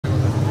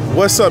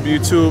What's up,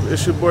 YouTube?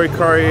 It's your boy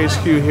Kari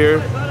𝐥𝐤 here,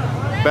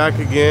 back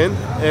again.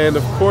 And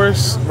of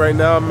course, right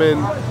now I'm in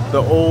the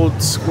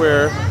old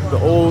square, the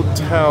old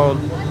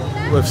town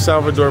with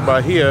Salvador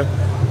Bahia.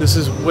 This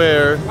is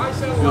where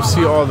you'll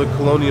see all the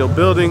colonial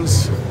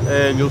buildings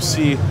and you'll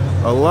see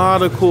a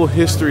lot of cool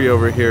history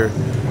over here.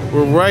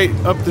 We're right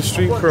up the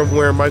street from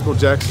where Michael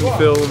Jackson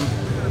filmed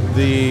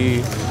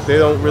the They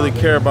Don't Really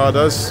Care About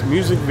Us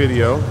music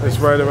video. It's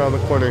right around the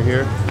corner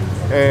here.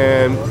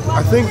 And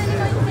I think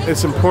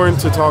it's important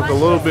to talk a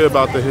little bit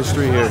about the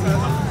history here.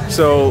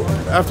 So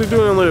after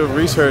doing a little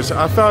research,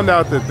 I found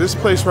out that this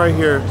place right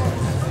here,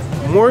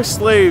 more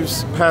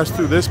slaves passed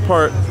through this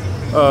part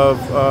of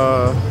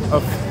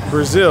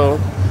Brazil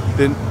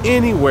than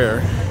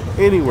anywhere.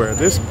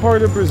 This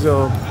part of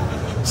Brazil,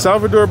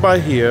 Salvador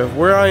Bahia,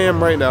 where I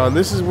am right now, and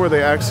this is where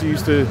they actually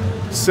used to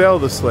sell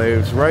the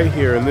slaves, right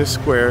here in this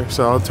square.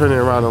 So I'll turn it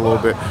around a little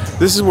bit.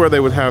 This is where they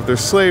would have their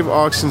slave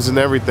auctions and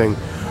everything.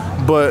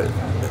 But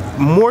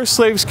more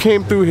slaves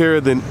came through here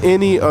than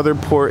any other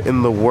port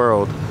in the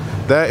world.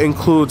 That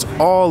includes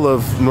all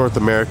of North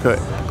America,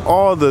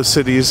 all the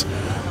cities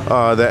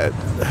that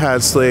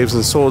had slaves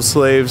and sold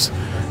slaves.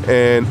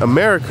 And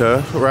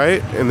America,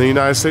 right, in the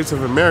United States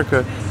of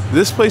America,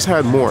 this place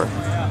had more.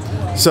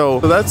 So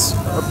that's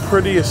a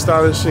pretty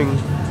astonishing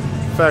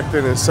fact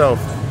in itself,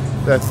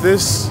 that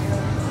this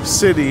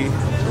city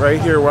right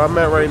here where I'm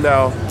at right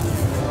now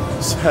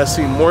has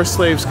seen more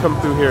slaves come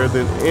through here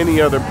than any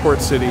other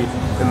port city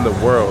in the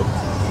world.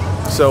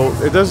 So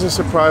it doesn't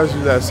surprise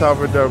you that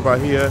Salvador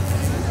Bahia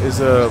is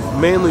a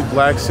mainly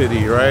black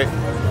city, right?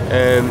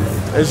 And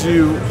as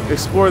you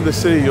explore the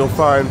city, you'll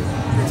find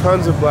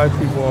tons of black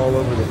people all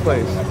over the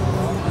place.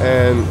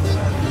 And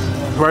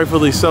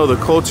rightfully so, the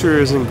culture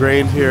is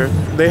ingrained here.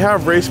 They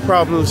have race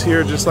problems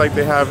here just like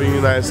they have in the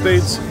United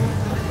States,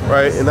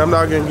 right? And I'm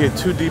not gonna get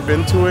too deep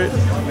into it,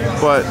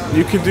 but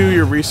you can do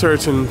your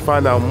research and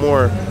find out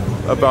more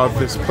about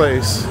this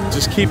place.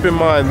 Just keep in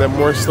mind that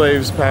more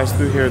slaves passed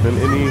through here than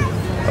any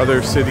other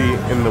city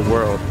in the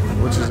world,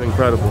 which is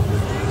incredible.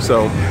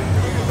 So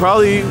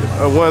probably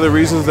one of the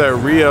reasons that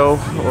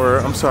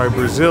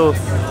Brazil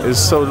is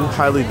so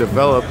highly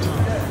developed,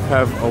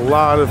 have a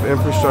lot of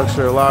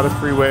infrastructure, a lot of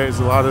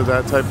freeways, a lot of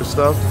that type of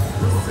stuff,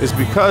 is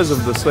because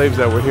of the slaves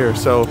that were here.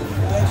 So,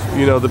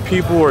 you know, the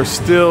people are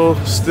still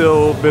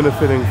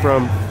benefiting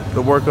from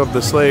the work of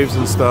the slaves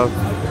and stuff.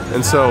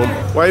 And so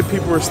white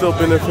people are still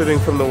benefiting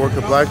from the work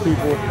of black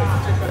people.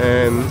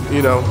 And,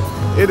 you know,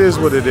 it is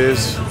what it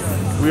is.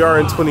 We are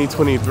in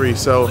 2023.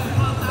 So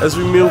as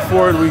we move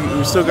forward, we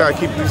still got to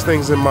keep these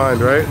things in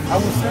mind, right? I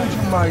will send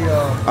you my...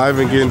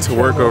 Ivan getting to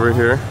work over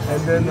here.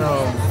 And then,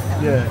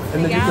 yeah,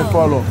 and then you can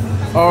follow.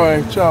 All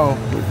right, ciao.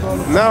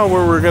 Now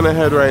where we're going to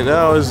head right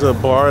now is a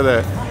bar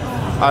that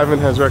Ivan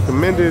has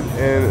recommended.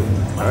 And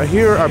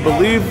here, I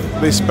believe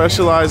they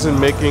specialize in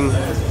making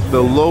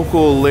the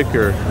local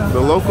liquor. The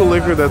local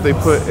liquor that they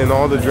put in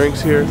all the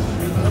drinks here.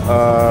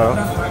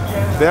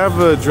 They have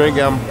a drink,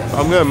 I'm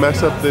going to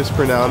mess up this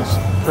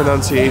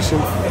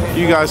pronunciation.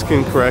 You guys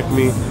can correct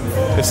me.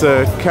 It's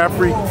a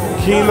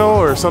Cappuccino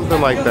or something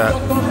like that.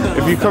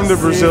 If you come to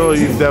Brazil,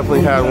 you've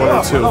definitely had one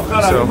or two.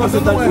 So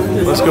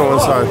let's go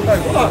inside.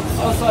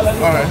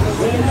 All right.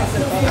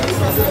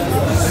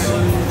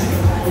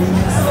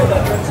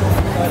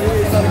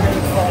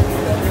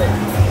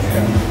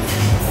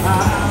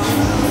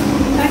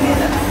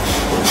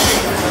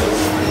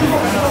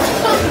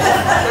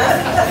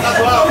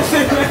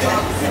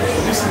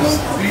 This is the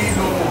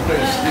local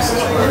place. This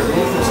is where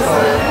locals come.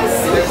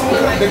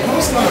 They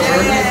close kind of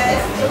early.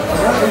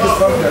 Around 8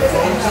 o'clock they're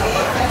closed.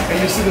 And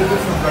you see the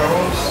different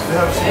barrels. They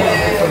have so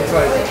many different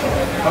types.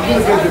 I'm going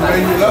to get the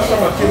menu. Last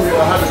time I came here,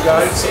 I had a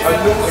guide, so I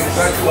know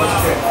exactly what to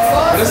get.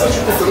 But let's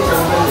actually take a look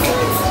at the menu.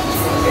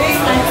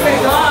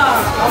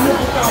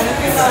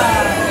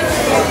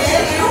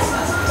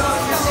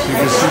 You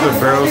can see the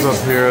barrels up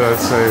here.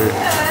 That's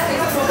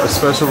a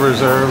special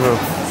reserve of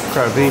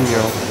𝐥𝐤𝐤𝐞.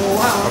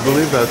 I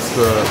believe that's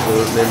the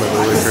name of the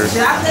liquor.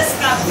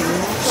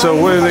 So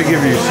what do they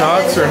give you?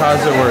 Shots or how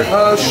does it work?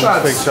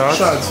 Shots. Take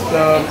shots.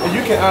 And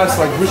you can ask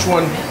like which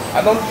one.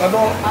 I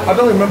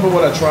don't remember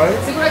what I tried.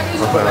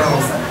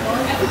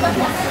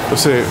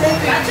 Let's see.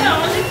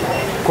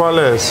 ¿Cuál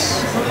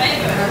es?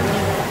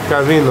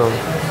 𝐥𝐤𝐤𝐞.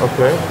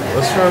 Okay.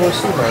 Let's try with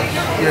that.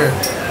 Yeah.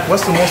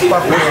 What's the most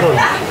popular? Which one?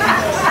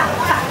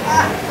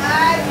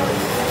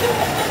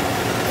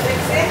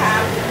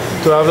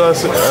 Tú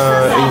hablas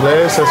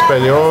inglés,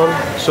 español,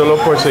 solo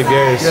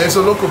portugués. Yeah, it's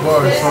a local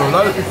bar, so a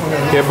lot of people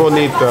here. Qué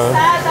bonita.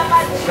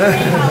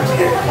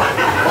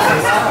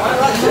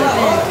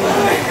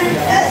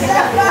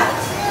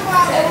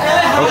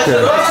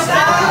 Okay.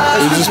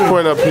 You just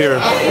point up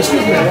here.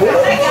 Excuse me.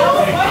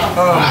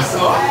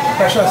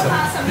 Cachaça.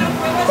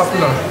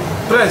 Popular.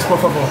 Tres, por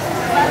favor.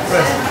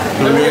 Tres.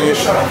 Let me get you a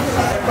shot.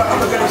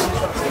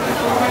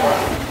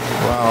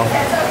 Wow.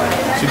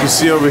 As you can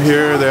see over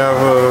here, they have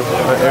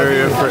an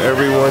area for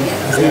everyone.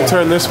 You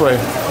turn this way.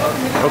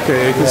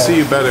 Okay, I can see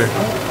you better.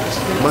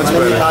 Much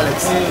better.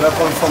 Alex,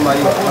 welcome from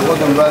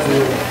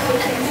Brazil.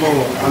 from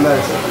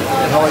America.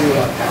 How are you?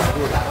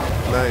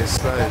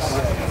 Nice, nice.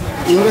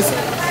 English?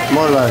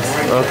 More or less.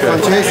 Okay.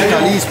 Francés,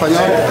 italiano,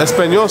 español.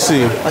 Español,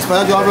 sí.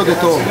 Español yo hablo de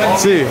todo.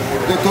 Sí.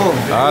 De todo.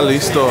 Ah,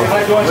 listo.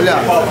 Olha,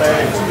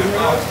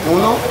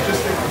 uno,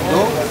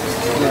 dos,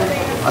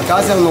 a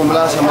casa é um nome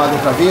lá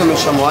chamado Cravinho, me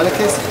chamo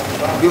Alex,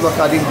 vivo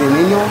acá desde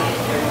niño,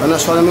 é uma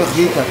escola muito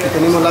rica, que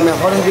temos as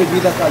melhores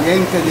bebidas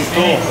calientes de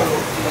todo.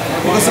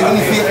 O que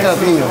significa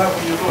Cravinho?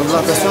 Quando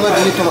a pessoa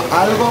viene tomar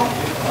algo,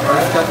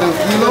 para ficar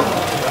tranquilo,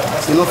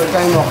 se não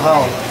ficar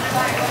enojado.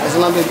 É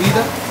uma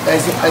bebida, é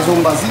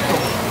um vasito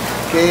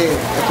que é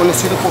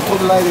conhecido por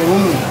todo lado do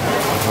mundo.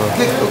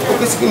 O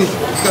que significa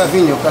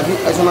Cravinho? Cravinho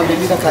é uma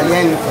bebida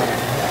caliente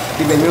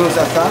que vendemos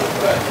acá,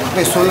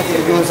 pessoas que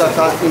vivemos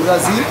acá em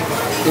Brasil,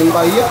 em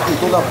Bahia, em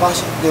toda a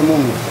parte do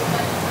mundo.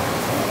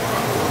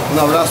 Um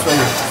abraço aí.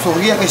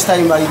 Sorria que está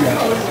em Bahia.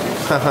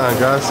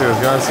 Gracias,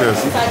 gracias.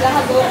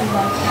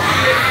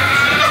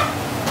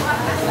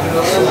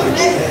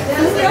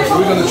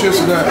 We're gonna cheers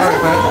to that. All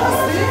right, man.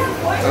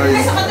 All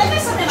right.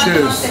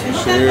 Cheers.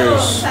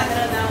 Cheers.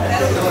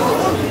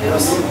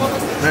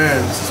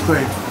 Man, this is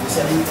great.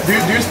 Do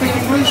you speak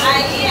English?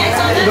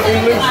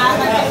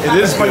 It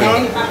is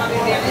Español?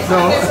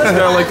 No. It's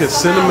got like a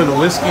cinnamon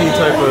whiskey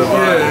type of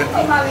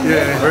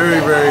Yeah. very,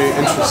 very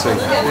interesting.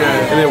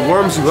 Yeah. And it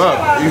warms you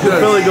up. You can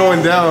feel it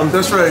going down.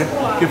 That's right.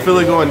 You can feel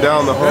it going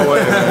down the whole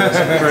way, man. It's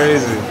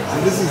crazy.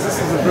 This is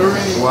a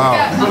very Wow.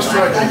 must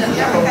try.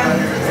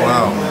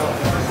 Wow.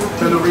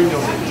 Medellin.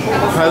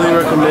 Highly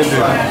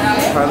recommended.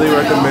 Highly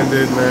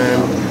recommended, man.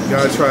 You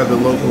gotta try the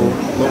local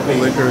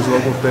liquors,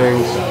 local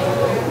things.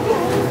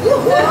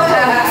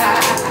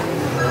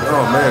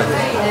 Oh man.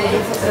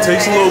 It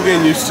takes a little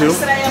getting used to,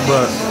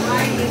 but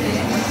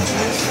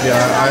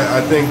yeah,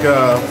 I think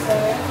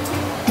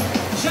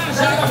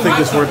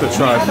it's worth a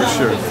try for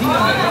sure.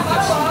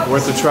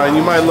 Worth a try, and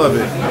you might love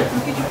it.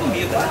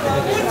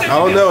 I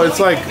don't know, it's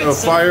like a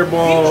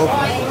fireball.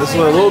 It's a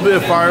little bit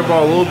of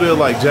fireball, a little bit of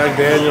like Jack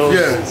Daniels.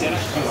 Yeah.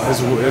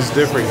 It's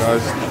different,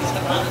 guys.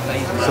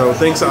 So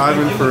thanks,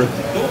 Ivan, for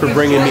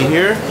bringing me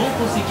here.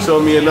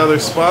 Showing me another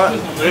spot.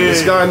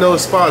 This guy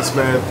knows spots,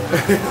 man.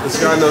 This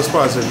guy knows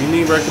spots. If you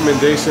need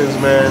recommendations,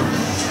 man,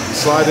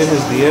 slide in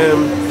his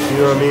DM. You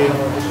know what I mean?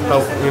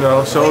 Help, you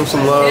know, show him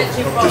some love.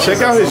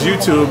 Check out his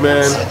YouTube,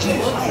 man.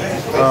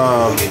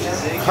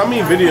 How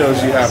many videos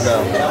do you have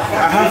now?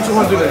 I have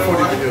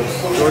 240 videos.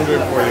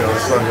 240.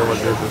 Let's not get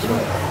like this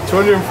one.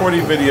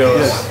 240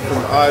 videos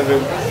from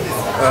Ivan.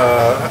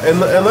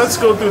 And let's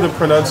go through the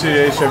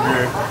pronunciation of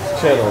your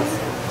channel.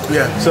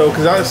 Yeah. So,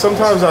 because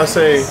sometimes I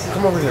say,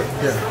 come over here.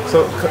 Yeah.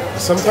 So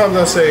sometimes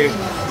I say,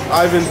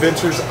 Ivan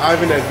Ventures,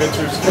 Ivan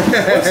Adventures.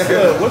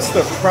 What's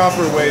the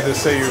proper way to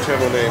say your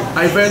channel name?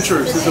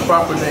 iVentures is the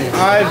proper name.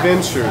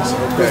 iVentures.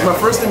 Because my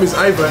first name is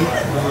Ivan,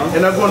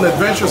 and I go on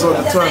adventures all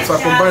the time, so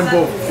I combine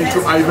both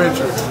into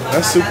iVentures.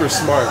 That's super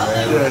smart,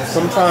 man. Yeah.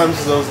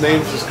 Sometimes those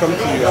names just come to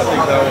you. I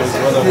think that was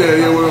one of them.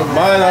 Yeah, well,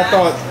 Mine, I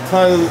thought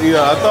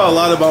a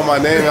lot about my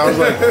name. I was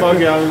like, fuck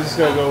it, I'm just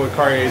gonna go with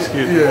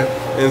𝐦𝐤𝐤𝐞. Yeah.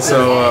 And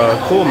so,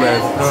 cool, man.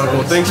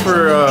 Well, thanks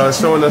for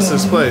showing us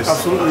this place.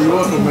 Absolutely, you're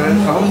welcome, man.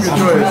 I hope you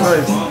enjoy it. It's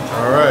nice.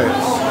 All right.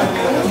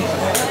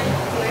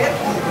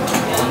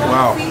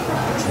 Wow.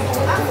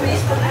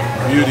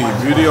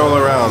 Beauty all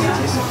around.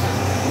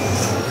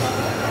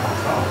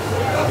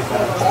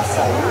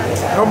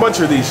 How much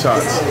are these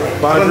shots?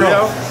 I don't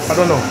know. I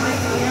don't know.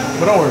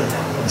 But don't worry.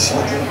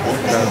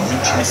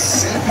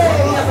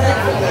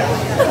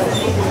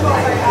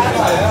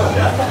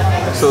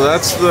 So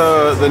that's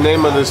the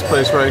name of this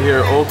place right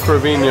here,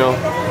 𝐦𝐤𝐤𝐞,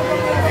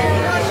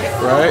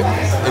 right?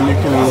 And you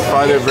can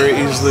find it very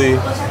easily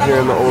here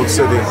in the old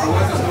city.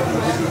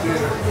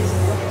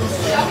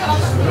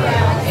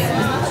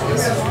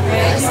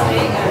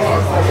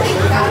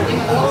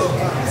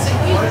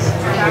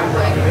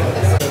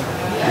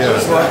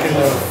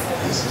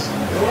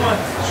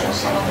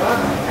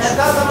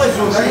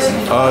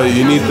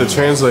 You need the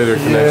translator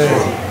connection.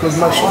 Yeah, because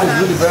my show is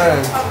really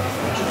bad.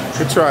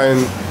 Good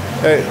trying.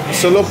 Hey,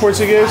 solo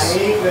portugués?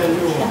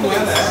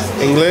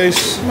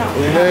 Inglés?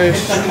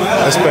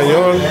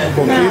 Español?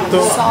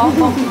 Poquito? Só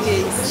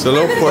português.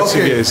 Solo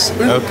portugués.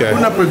 Okay.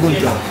 Una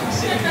pregunta.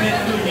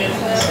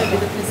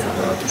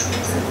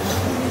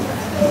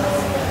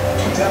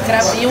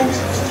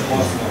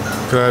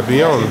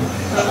 Cravinho.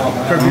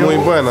 Muy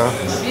buena.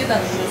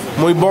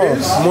 Muy bom.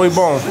 Muy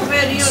bom.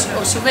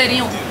 O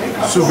chuveirinho.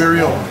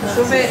 Chuveirinho.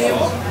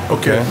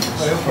 Okay.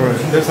 All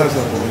right. That's nice.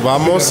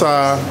 Vamos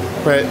a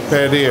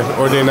pedir,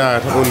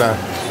 ordenar una.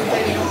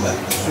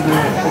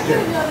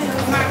 Okay.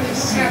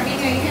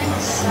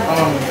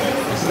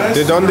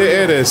 ¿De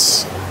dónde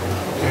eres?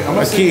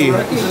 Aquí.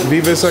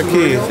 ¿Vives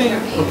aquí?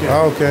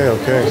 Ah, ok.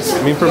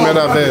 Mi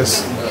primera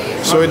vez.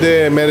 Soy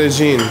de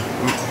Medellin,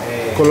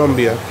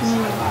 Colombia.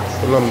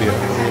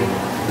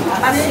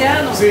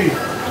 Sí.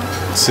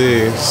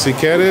 Sí. Si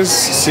quieres,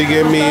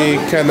 sigue mi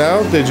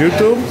canal de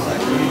YouTube.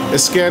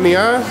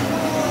 Escanea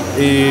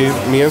y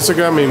mi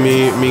Instagram y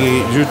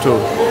mi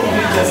YouTube.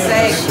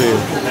 Sí.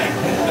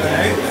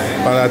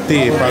 Para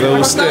ti, para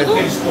usted.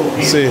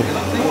 Sí.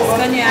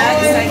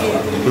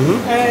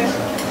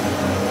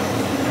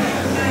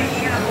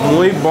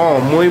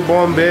 Muy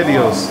bom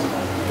videos.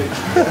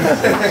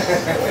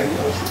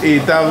 Y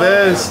tal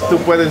vez tú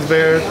puedes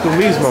ver tú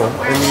mismo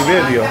en mi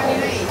video.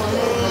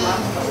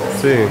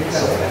 Sí.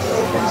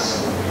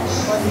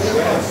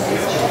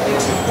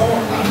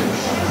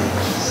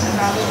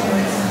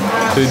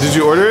 So did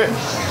you order it?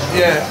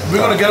 Yeah, we're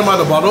gonna get them out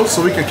of the bottle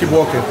so we can keep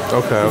walking.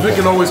 Okay. We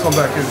can always come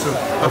back here too.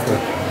 Okay.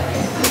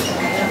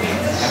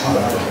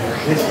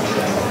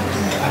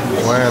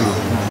 When?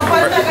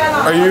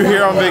 Are you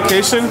here on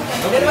vacation?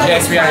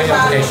 Yes, we are on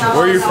vacation.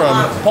 Where are you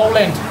from?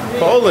 Poland.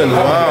 Poland.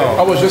 Wow.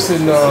 I was just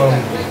in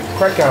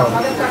Krakow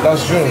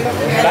last June.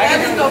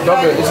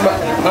 Love it. It's my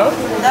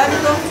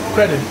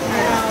credit.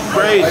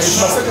 Great.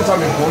 It's my second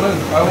time in Poland.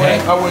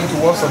 I went to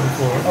Warsaw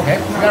before. Okay,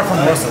 we are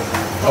from Warsaw.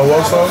 Oh,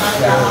 Warsaw?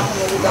 Yeah.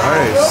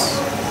 Nice.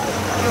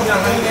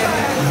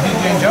 Did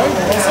you enjoy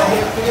Warsaw?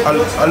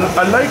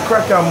 I like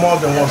Krakow more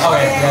than Warsaw.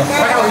 Okay, yeah.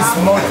 Krakow is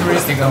more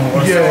touristic than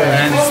Warsaw,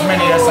 Yeah. and it's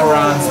many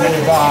restaurants,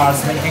 many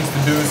bars, many things to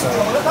do. So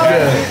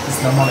Yeah.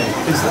 it's normally.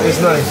 It's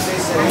nice.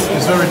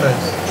 It's very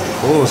nice.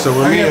 Oh, so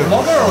we're Are you a meeting.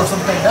 blogger or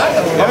something like that?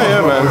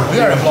 Yeah, man. We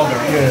are a blogger.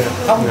 Yeah.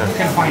 How we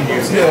can find you?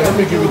 Yeah, let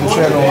me give you the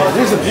channel.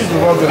 This is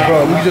vlog as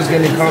well. We just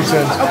getting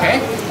content. Okay.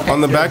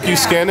 On the back, you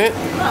scan it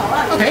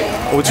Okay.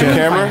 with your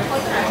camera.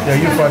 Yeah,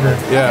 you find it.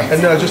 Yeah.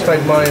 And then just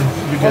type mine.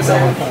 You get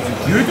that one.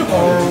 YouTube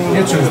or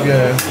YouTube,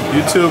 yeah.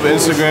 YouTube,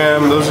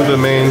 Instagram, those are the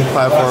main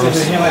platforms.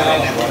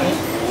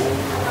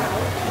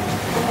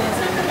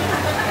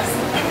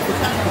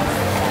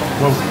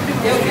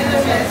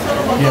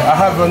 Yeah, I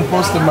haven't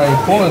posted my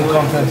Poland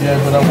content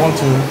yet, but I want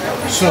to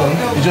soon.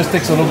 It just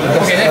takes a little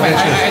bit. Okay, I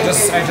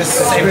just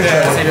saved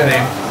the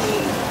name.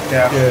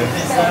 Yeah.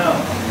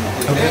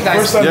 Okay, guys.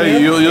 First time Yeah,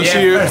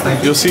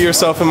 here? you'll see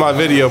yourself in my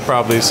video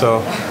probably.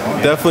 So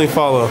definitely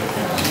follow.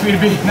 It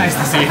will be nice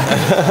to see.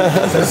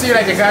 So see you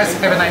later, guys.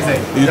 Have a nice day.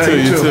 You too.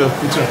 You too.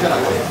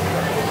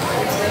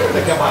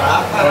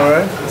 All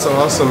right. It's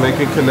awesome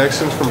making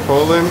connections from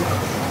Poland.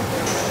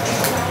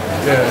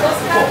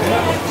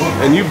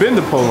 Yeah. And you've been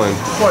to Poland.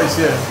 Twice,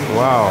 yeah.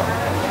 Wow.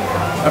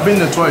 I've been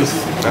there twice.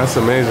 That's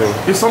amazing.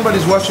 If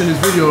somebody's watching this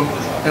video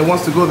and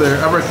wants to go there,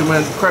 I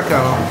recommend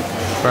Krakow.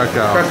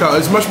 Krakow.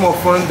 It's much more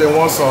fun than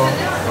Warsaw.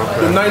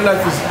 Okay. The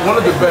nightlife is one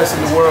of the best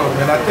in the world,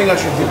 and I think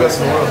actually the best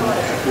in the world.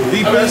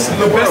 The best in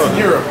the best world. in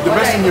Europe. The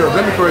best in Europe.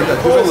 Let me correct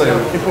that. The best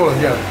in Poland,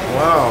 yeah.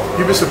 Wow.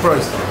 You'd be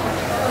surprised.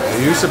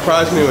 You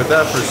surprised me with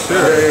that for sure.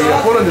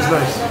 Yeah. Poland is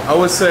nice. I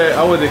would say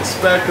I would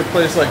expect a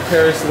place like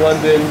Paris,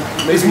 London.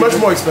 It's much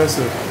more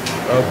expensive.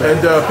 Okay.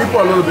 And people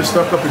are a little bit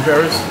stuck up in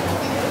Paris.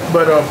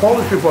 But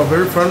Polish people are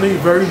very friendly,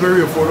 very,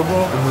 very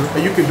affordable,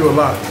 and you can do a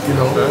lot, you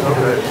know.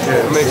 Okay.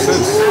 Yeah. It makes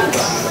sense.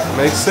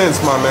 Makes sense,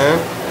 my man.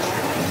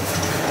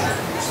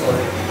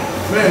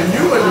 Man,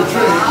 you and the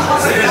drink.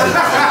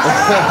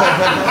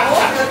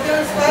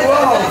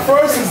 Wow,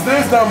 first is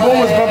this, that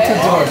moment bumped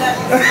into her.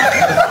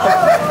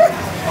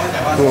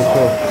 Cool.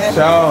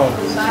 Ciao.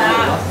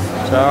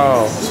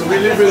 Ciao. So we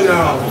leave it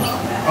now.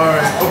 All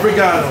right,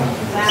 obrigado.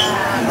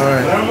 All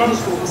right.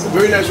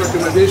 Very nice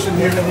recommendation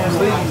here.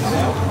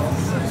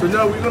 So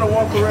now we're gonna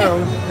walk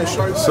around and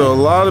show you. So a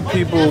lot of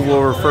people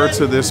will refer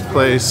to this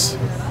place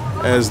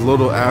as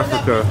Little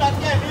Africa.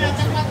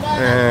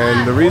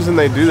 And the reason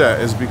they do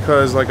that is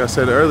because, like I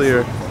said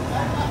earlier,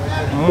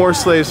 more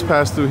slaves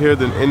passed through here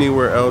than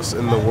anywhere else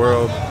in the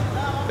world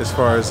as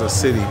far as a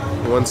city,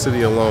 one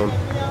city alone.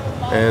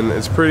 And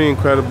it's pretty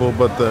incredible,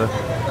 but the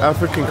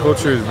African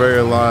culture is very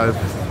alive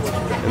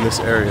in this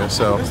area,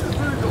 so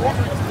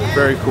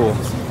very cool.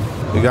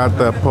 We got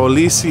the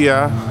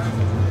policia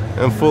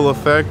in full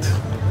effect.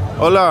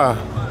 Hola.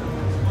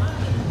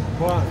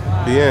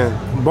 Bien.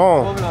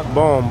 Bon.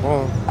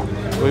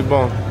 Muy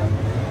bon.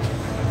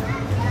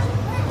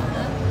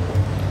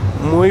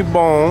 Muy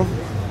bon.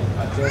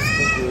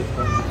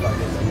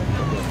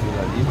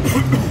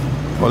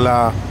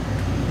 Hola.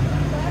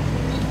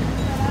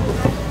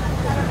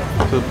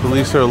 The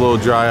police are a little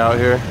dry out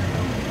here.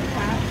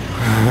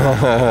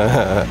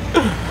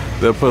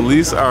 The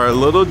police are a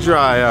little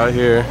dry out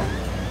here.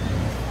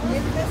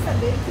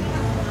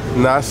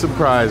 Not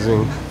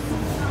surprising.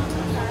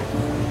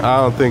 I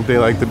don't think they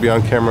like to be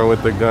on camera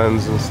with their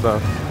guns and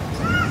stuff.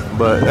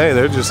 But hey,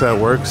 they're just at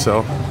work,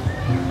 so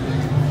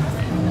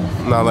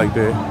not like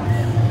they're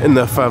in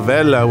the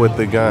favela with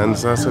the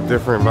guns. That's a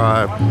different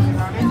vibe.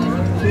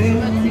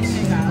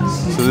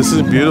 So this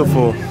is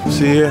beautiful.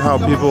 See how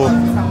people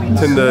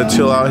tend to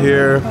chill out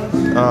here,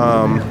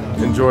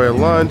 enjoy a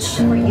lunch.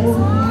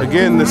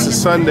 Again, this is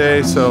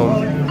Sunday, so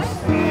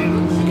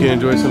you can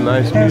enjoy some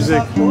nice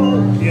music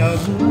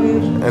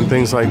and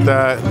things like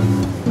that.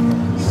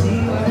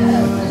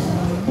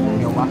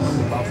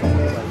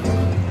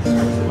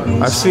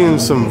 I've seen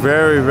some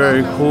very,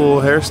 very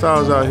cool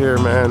hairstyles out here,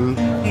 man.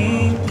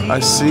 I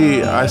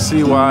see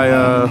why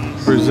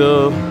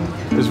Brazil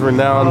is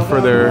renowned for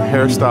their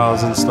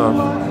hairstyles and stuff.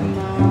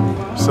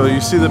 So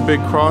you see the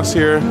big cross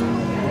here.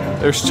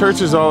 There's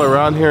churches all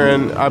around here,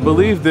 and I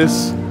believe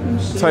this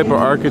type of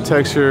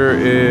architecture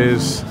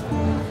is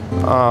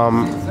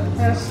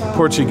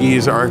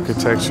Portuguese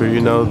architecture,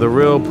 you know, the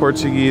real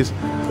Portuguese.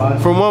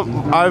 From what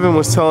Ivan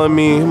was telling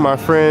me, my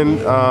friend,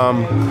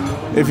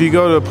 if you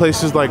go to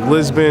places like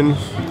Lisbon,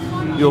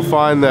 you'll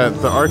find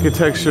that the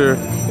architecture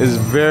is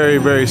very,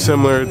 very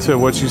similar to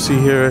what you see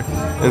here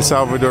in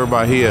Salvador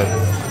Bahia.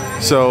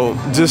 So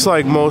just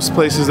like most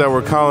places that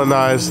were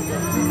colonized,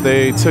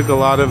 they took a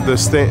lot of the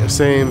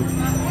same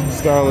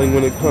styling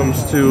when it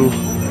comes to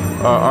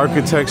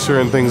architecture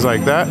and things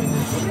like that.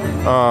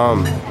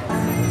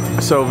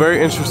 So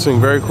very interesting,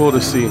 very cool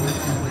to see.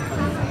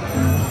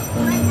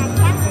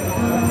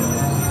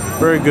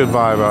 Very good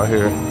vibe out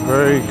here,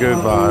 very good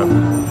vibe.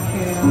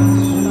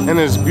 And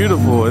it's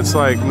beautiful, it's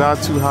like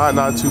not too hot,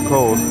 not too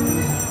cold.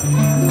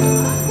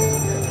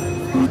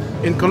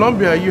 In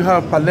Colombia, you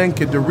have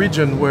Palenque, the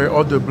region where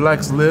all the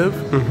blacks live.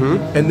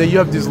 And then you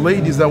have these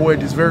ladies that wear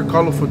these very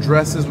colorful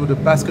dresses with a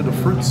basket of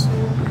fruits.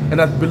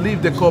 And I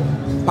believe they're called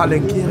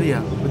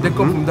Palenqueria, but they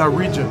come from that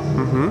region.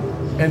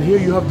 And here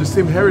you have the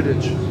same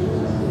heritage.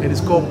 And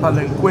it's called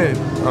Palenque.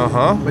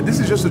 But this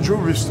is just a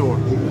jewelry store.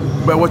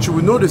 But what you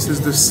will notice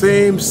is the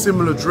same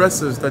similar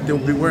dresses that they'll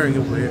be wearing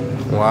over here.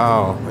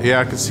 Wow.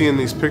 Yeah, I can see in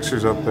these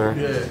pictures up there.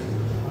 Yeah.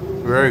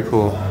 Very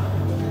cool.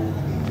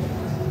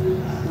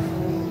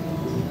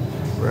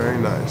 Very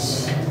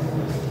nice.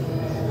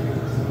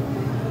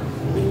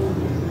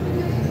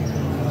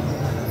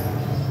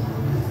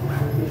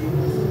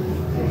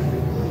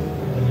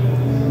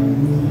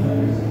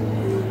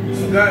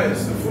 So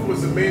guys, the food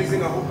was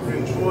amazing. I hope you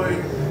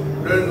enjoyed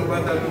learning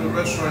about that little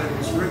restaurant. It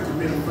was great to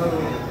meet a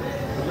fellow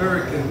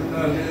American who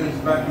now lives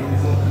back in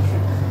his own country.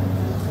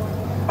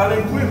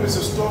 Palenque is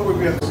a store where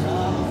we have...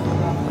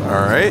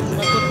 All right.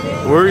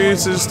 What were you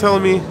just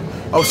telling me?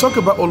 I was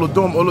talking about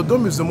Olodum.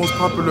 Olodum is the most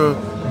popular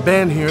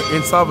band here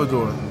in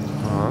Salvador.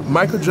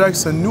 Michael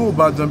Jackson knew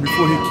about them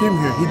before he came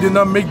here. He did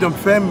not make them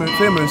famous.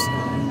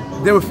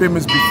 They were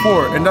famous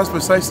before, and that's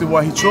precisely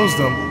why he chose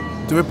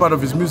them to be part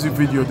of his music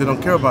video, They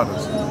Don't Care About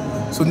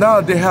Us. So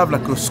now they have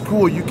like a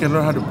school you can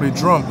learn how to play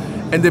drum,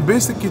 and they're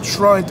basically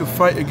trying to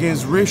fight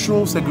against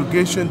racial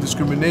segregation,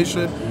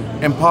 discrimination,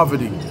 and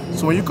poverty.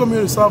 So when you come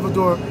here to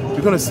Salvador,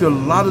 you're gonna see a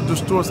lot of the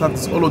stores have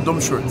these Olodum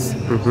shirts.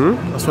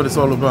 That's what it's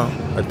all about.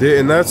 I did,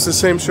 and that's the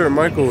same shirt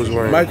Michael was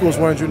wearing. Michael was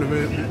wearing during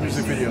the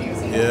music video.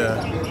 Yeah,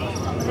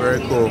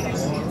 very cool.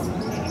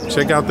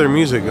 Check out their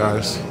music,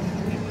 guys.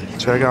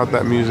 Check out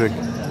that music.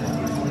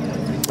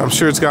 I'm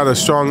sure it's got a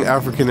strong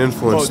African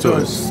influence to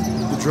it.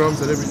 The drums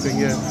and everything,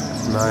 yeah.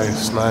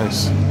 Nice,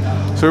 nice.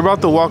 So we're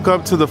about to walk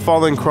up to the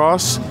Fallen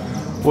Cross,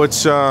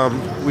 which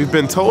we've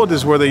been told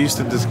is where they used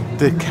to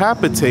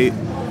decapitate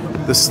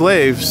the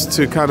slaves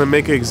to kind of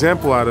make an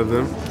example out of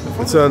them.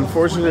 It's an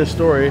unfortunate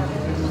story,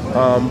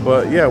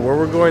 but yeah, where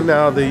we're going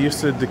now, they used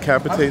to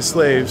decapitate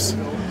slaves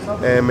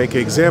and make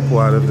an example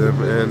out of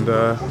them. And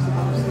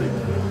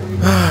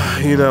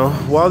you know,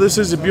 while this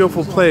is a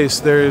beautiful place,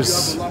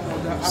 there's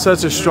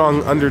such a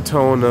strong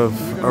undertone of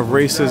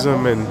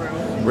racism and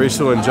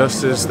racial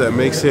injustice that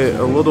makes it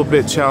a little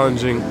bit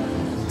challenging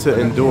to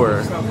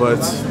endure. But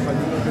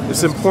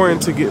it's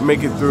important to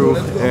make it through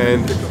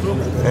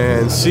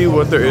and see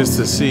what there is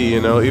to see.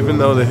 You know, even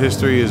though the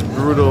history is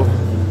brutal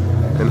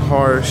and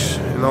harsh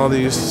and all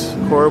these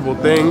horrible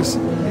things,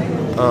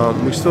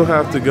 we still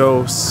have to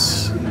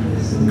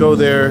go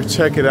there,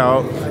 check it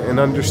out, and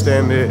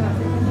understand it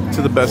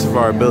to the best of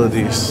our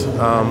abilities.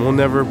 We'll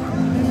never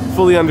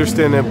fully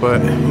understand it,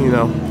 but you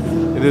know,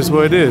 it is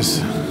what it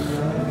is.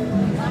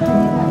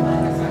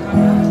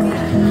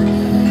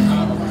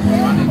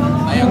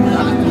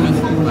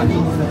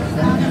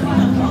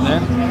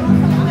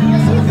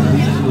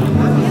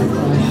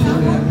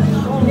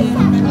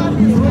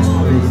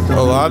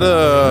 A lot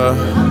of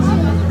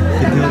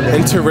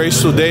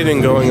interracial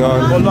dating going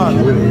on.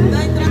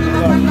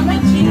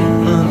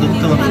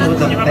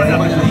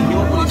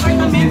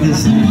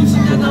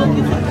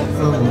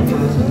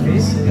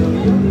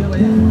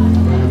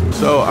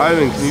 So,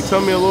 Ivan, can you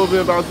tell me a little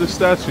bit about this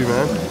statue,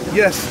 man?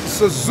 Yes,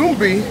 so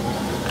Zumbi,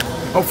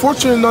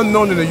 unfortunately not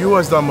known in the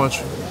US that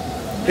much.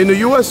 In the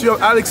US, you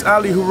have Alex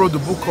Alley, who wrote the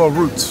book called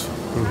Roots.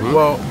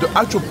 Well, the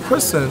actual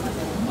person,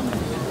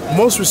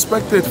 most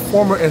respected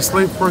former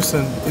enslaved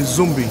person is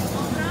Zumbi.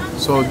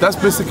 So that's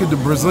basically the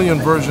Brazilian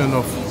version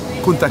of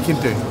Kunta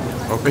Kinte.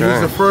 Okay. But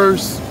he's the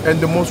first and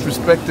the most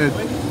respected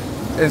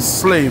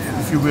enslaved,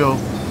 if you will,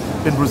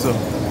 in Brazil.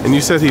 And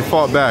you said he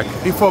fought back.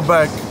 He fought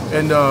back,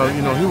 and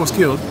you know, he was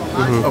killed,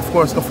 of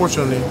course,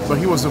 unfortunately. But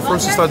he was the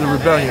first to start the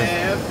rebellion,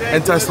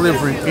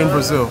 anti-slavery in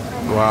Brazil.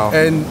 Wow.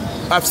 And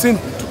I've seen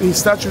his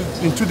statue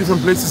in 2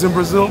 different places in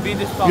Brazil.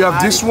 You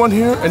have this one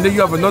here, and then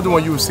you have another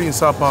one you will see in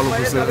Sao Paulo,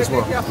 Brazil as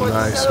well.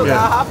 Nice, man.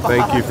 Yeah.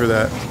 Thank you for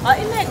that.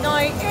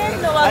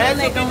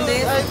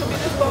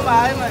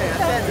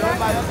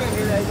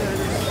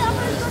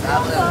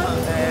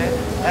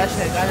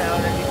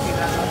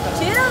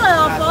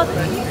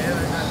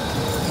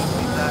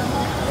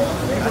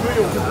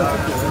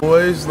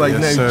 Boys like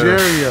Yes,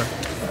 Nigeria.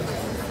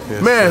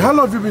 Yes, Man, sir. how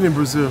long have you been in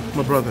Brazil,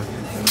 my brother?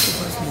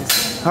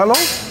 How long?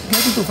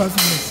 Getting to 5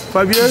 years.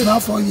 5 years? It's now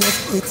 4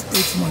 years,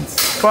 8 months.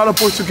 Fala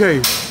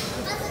português.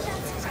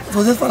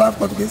 ¿Vocês falam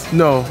português?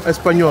 No,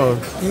 español.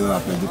 Eu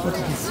aprendi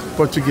português.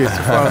 Português.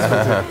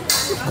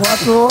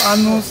 4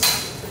 anos,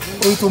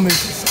 8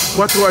 meses.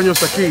 4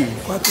 años aquí.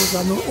 4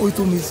 anos,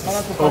 8 meses.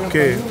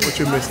 Okay,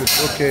 8 meses.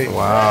 Okay.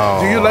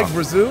 Wow. Do you like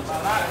Brazil?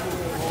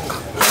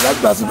 I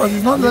like Brazil, but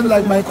it's not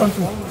like my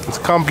country. It's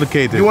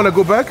complicated. You want to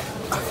go back?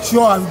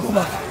 Sure, I will go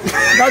back.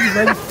 That is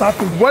very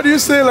starting. Why do you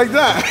say it like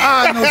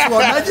that? No,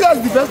 sure. Nigeria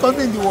is the best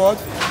country in the world.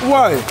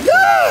 Why?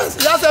 Yes,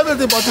 it has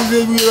everything, but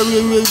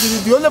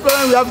the only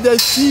problem we have there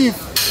is cheap.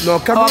 No,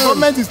 Cameroon. Our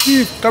government is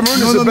cheap.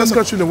 Cameroon is the best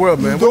country in the world,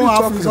 man. We What don't are you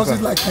have talking resources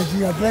about? like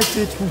Nigeria. Let's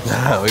take food.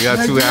 We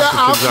got two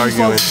Africans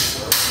arguing.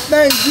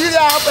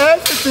 Nigeria have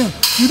everything.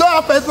 You don't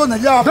have petrol,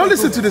 Nigeria have Don't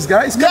petrol. listen to this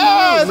guy. It's Yes,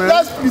 Cameroon, man.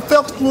 let's be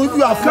talk true. If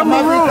you are from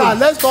Cameroon. Africa,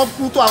 let's talk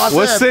true to ourselves.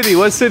 What city?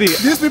 What city?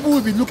 These people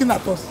will be looking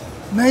at us.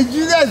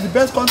 Nigeria is the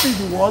best country in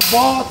the world,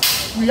 but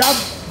we have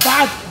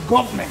bad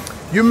government.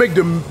 You make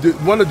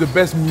one of the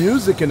best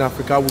music in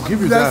Africa. I will give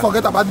you Let's that.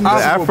 forget about the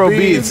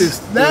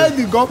Afrobeats. Let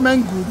the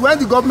government good. When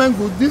the government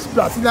good, these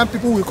Brazilian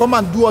people will come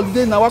and do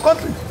holiday in our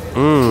country.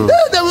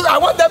 I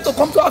want them to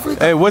come to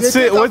Africa. Hey, what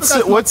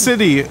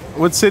city?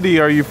 What city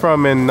are you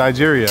from in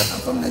Nigeria? I'm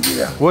from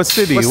Nigeria. What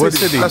city? What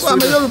city?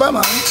 I'm a Yoruba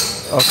man.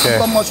 Okay.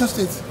 I'm from Moto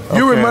State.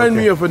 You Okay, remind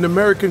okay. me of an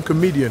American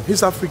comedian.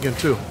 He's African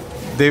too.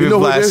 David You know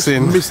who it is?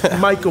 Blackson. Mr.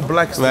 Michael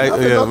Blackson.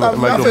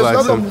 Michael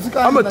Blackson.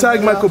 I'm gonna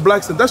tag Michael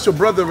Blackson. That's your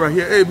brother right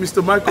here. Hey,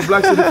 Mr. Michael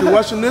Blackson, if you're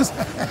watching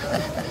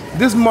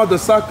this mother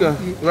sucker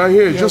right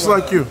here, just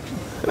like you.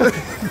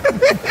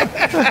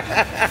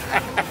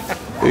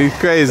 He's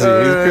crazy.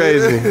 He's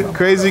crazy.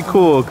 Crazy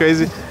cool.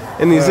 Crazy.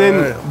 And he's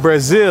in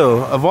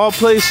Brazil, of all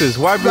places.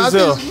 Why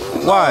Brazil?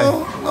 Why?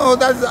 No,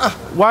 that's...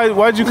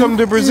 Why'd you come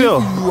to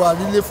Brazil? If you are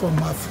really from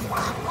Africa.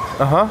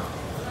 Uh-huh.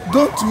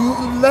 Don't you...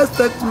 Let's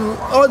take to...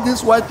 All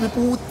these white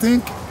people who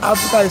think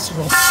Africa is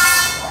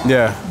rough.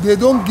 Yeah. They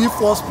don't give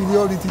us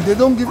priority. They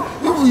don't give...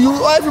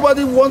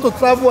 Everybody want to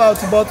travel out,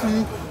 but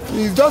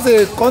it's just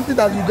a country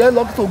that you get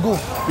lucky to go.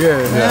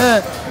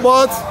 Yeah.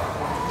 But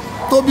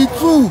to be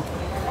true,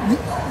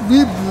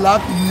 we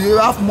black, we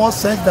have more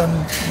sense than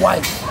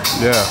white.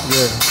 Yeah.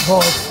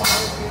 But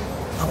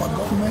our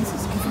government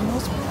is giving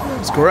us more.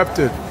 It's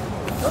corrupted.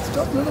 That's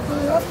just the only thing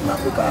we have in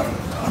Africa.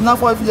 I'm not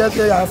 5 years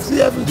here. I've seen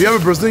everything. Do you have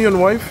a Brazilian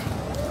wife?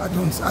 I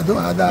don't.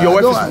 Your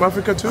wife is from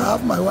Africa too? I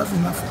have my wife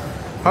in Africa.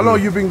 How long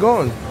have you been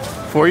gone?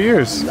 4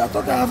 years. You are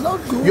talking, I have not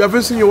gone. You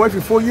haven't seen your wife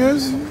in 4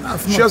 years?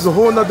 She has a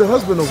whole other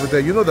husband over there.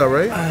 You know that,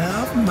 right? I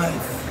have my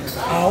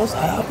house,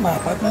 I have my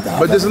apartment.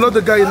 But there's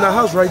another guy in that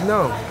house right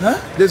now. Huh?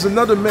 There's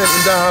another man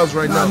in that house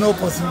right now. No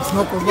possible. It's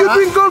not possible. You've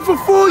been gone for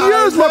 4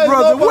 years, my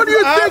brother. What are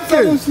you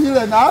thinking?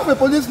 I have a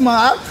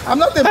policeman. I'm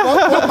not a poor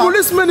man. The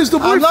policeman is the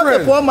boyfriend. I'm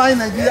not a poor man in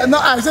Nigeria. No,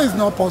 I say it's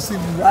not possible.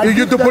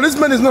 The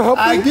policeman is not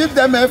helping? I give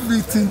them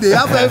everything. They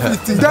have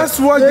everything. That's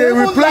why they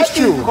replaced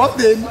you.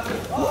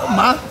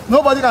 Man,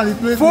 nobody can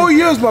replace 4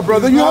 years, my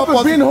brother. You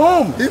haven't been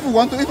home. If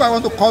I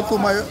want to call to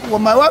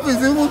my wife is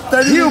even telling me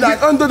that he'll be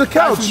under the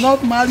couch. I should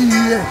not marry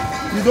here.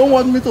 You don't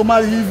want me to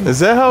marry him. Is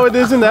that how it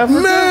is in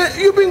Africa? Man,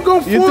 you've been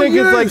gone 4 years. You think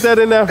it's like that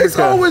in Africa? It's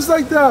always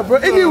like that, bro.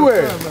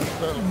 Anywhere.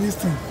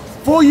 Listen.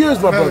 4 years,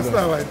 my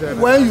brother.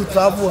 When you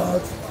travel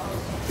out,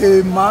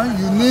 a man,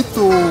 you need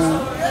to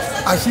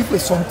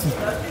achieve something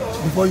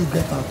before you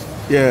get out.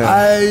 Yeah.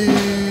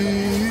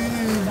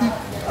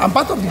 I'm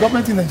part of the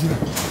government in Nigeria.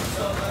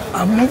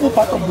 I'm also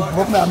part of the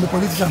government. I'm a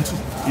politician too.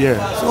 Yeah.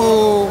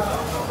 So,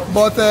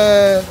 but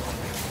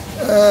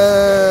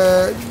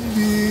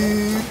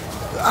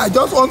I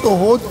just want to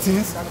hold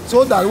things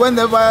so that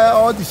whenever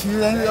all the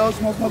children, all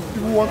small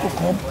people want to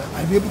come,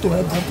 I'll be able to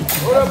help them to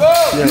come.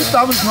 Yeah. This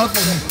travel is not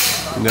for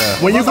me.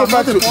 Yeah. When you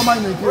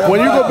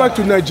go back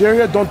to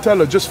Nigeria, don't tell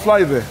her. Just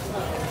fly there.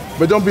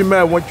 But don't be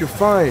mad what you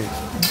find.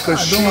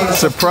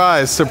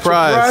 Surprise, my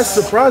brother.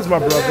 Surprise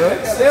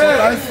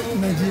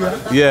Nigeria.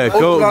 Yeah,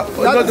 go.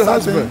 Another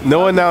husband.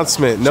 No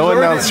announcement. No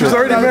announcement. She's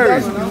already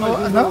married.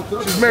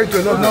 She's married to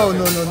another. No,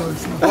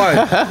 it's not.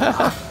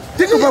 Why?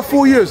 Think about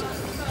 4 years.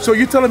 So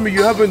you're telling me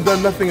you haven't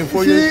done nothing in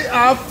 4 years? She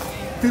have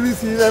 3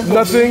 seasons.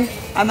 Nothing?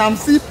 And I'm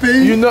still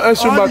paying. You're not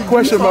answering my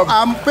question.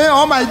 I'm paying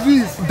all my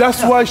bills.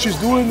 That's why she's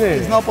doing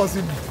it. It's not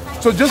possible.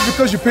 So just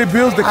because you pay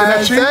bills, they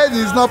cannot cheat? I said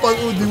it's not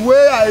possible. The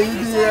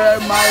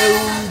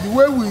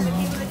way we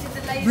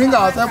bring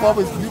ourselves up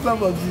is different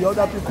from the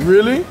other people.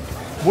 Really?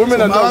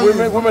 Women are not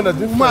women. Women are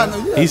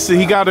different.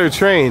 He got her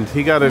trained.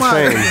 He got her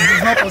trained.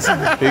 It's not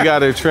possible. He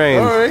got her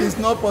trained. All right. It's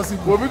not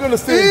possible. Well, we're gonna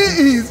stay.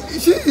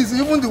 She is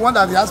even the one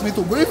that asked me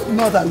to go. If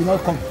not, I will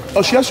not come.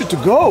 Oh, she asked you to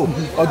go?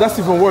 Oh, that's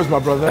even worse, my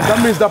brother. That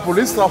means that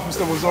police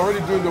officer was already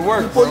doing the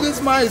work. The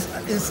policeman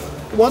is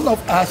one of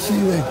our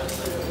children.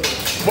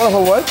 One of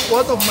her what?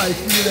 One of my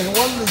children.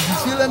 One of the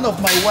children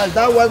of my wife.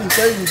 That wife is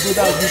telling you to do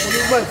that. The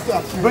policeman is still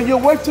a children. When your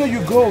wife tell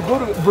you go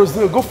to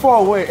Brazil, go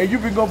far away, and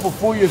you've been gone for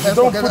 4 years. You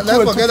don't put two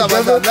and two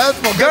together.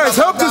 Guys,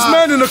 help this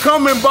man in the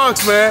comment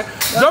box, man.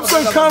 Drop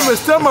some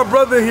comments. Tell my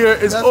brother here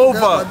it's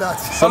over.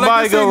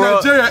 Somebody go in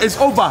Nigeria, it's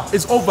over.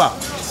 It's over.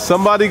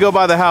 Somebody go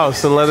by the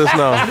house and let us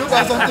know. You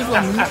got something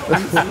from me?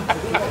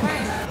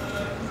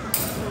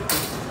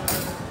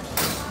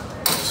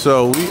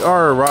 So we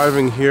are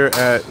arriving here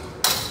at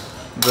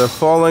the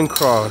Fallen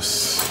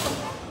Cross.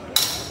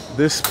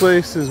 This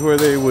place is where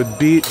they would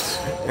beat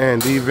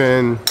and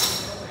even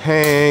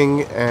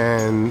hang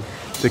and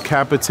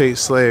decapitate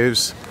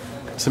slaves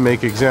to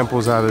make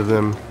examples out of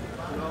them.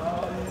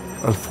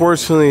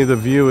 Unfortunately, the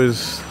view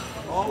is,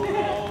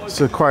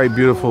 it's a quite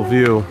beautiful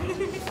view.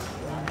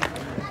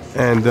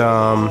 And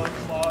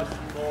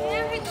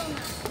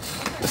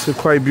it's a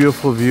quite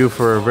beautiful view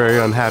for a very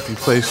unhappy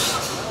place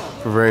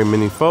for very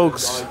many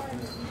folks.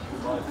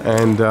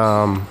 And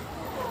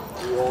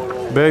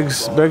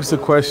begs the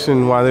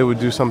question why they would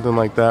do something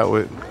like that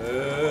with,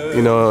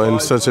 you know, in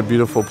such a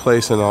beautiful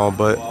place and all.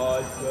 But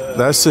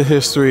that's the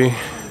history,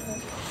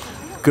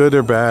 good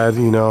or bad,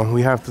 you know,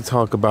 we have to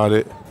talk about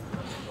it.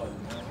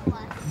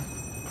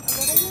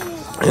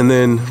 And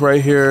then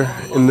right here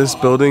in this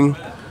building,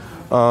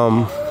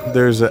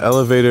 there's an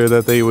elevator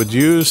that they would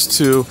use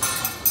to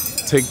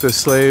take the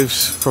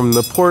slaves from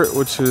the port,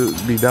 which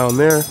would be down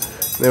there.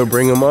 They would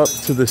bring them up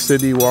to the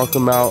city, walk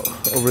them out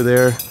over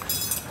there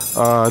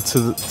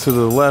to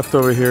the left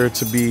over here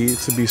to be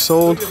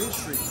sold.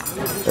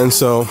 And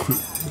so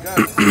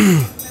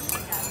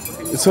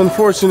it's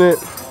unfortunate,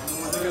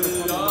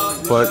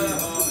 but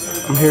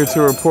I'm here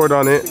to report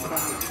on it,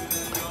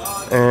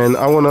 and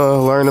I want to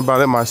learn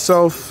about it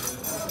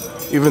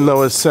myself, even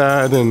though it's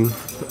sad and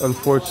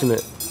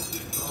unfortunate.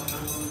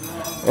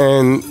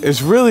 And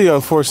it's really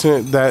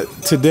unfortunate that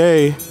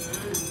today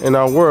in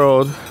our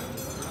world,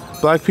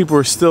 black people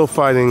are still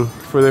fighting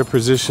for their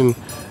position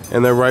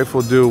and their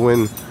rightful due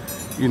when,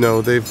 you know,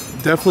 they've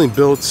definitely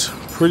built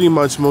pretty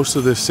much most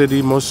of the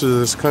city, most of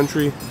this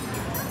country,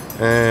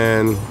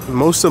 and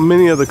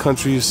many other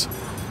countries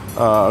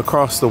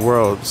across the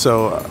world.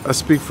 So I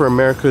speak for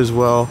America as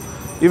well.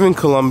 Even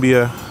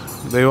Colombia,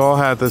 they all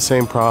had the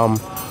same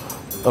problem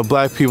of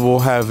black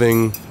people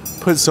having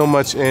put so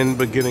much in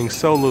but getting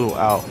so little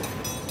out.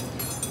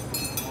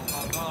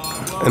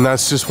 And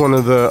that's just one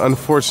of the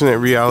unfortunate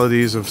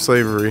realities of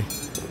slavery.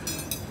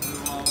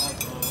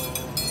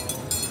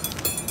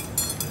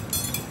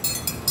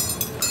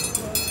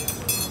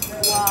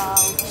 Wow.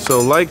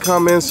 So like,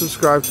 comment,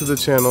 subscribe to the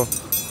channel.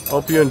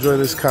 Hope you enjoy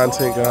this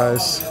content,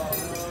 guys.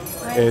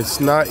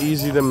 It's not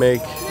easy to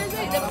make,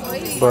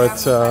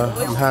 but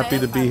I'm happy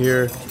to be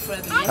here,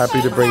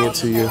 happy to bring it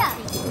to you.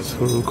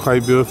 Some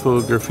quite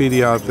beautiful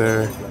graffiti out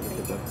there.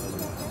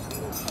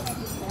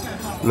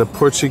 And the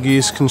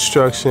Portuguese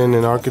construction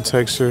and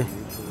architecture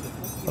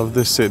of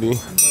the city.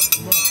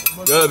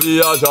 Quer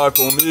viajar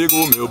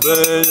comigo, meu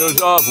bem, eu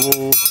já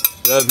vou.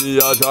 Quer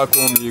viajar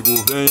comigo,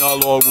 venha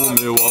logo,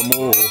 meu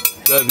amor.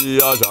 Quer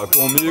viajar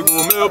comigo,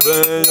 meu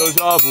bem, eu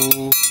já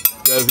vou.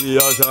 Quer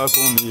viajar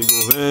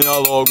comigo, venha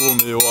logo,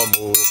 meu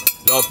amor.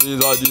 Já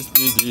fiz a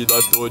despedida,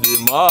 estou de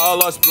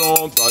malas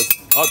prontas.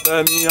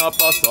 Até minha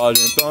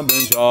passagem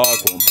também já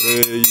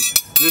comprei.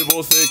 Se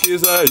você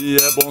quiser ir,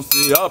 é bom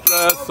se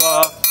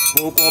apressar.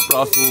 Vou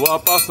comprar sua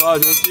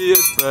passagem, te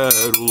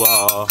espero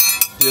lá.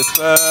 Te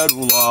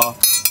espero lá,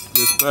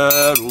 te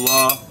espero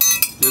lá,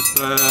 te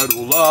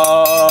espero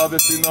lá. Vê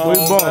se não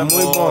muito bom, demora.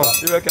 muito bom.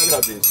 Eu é que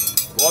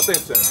agradeço. Voltem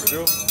sempre,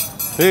 viu?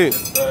 Hey.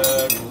 Te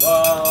espero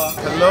lá.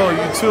 Hello,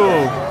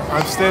 YouTube.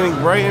 I'm standing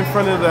right in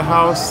front of the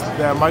house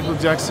that Michael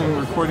Jackson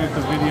recorded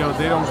the video.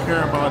 They don't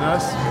care about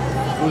us.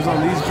 It was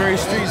on these very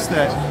streets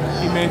that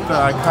he made the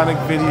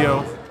iconic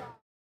video.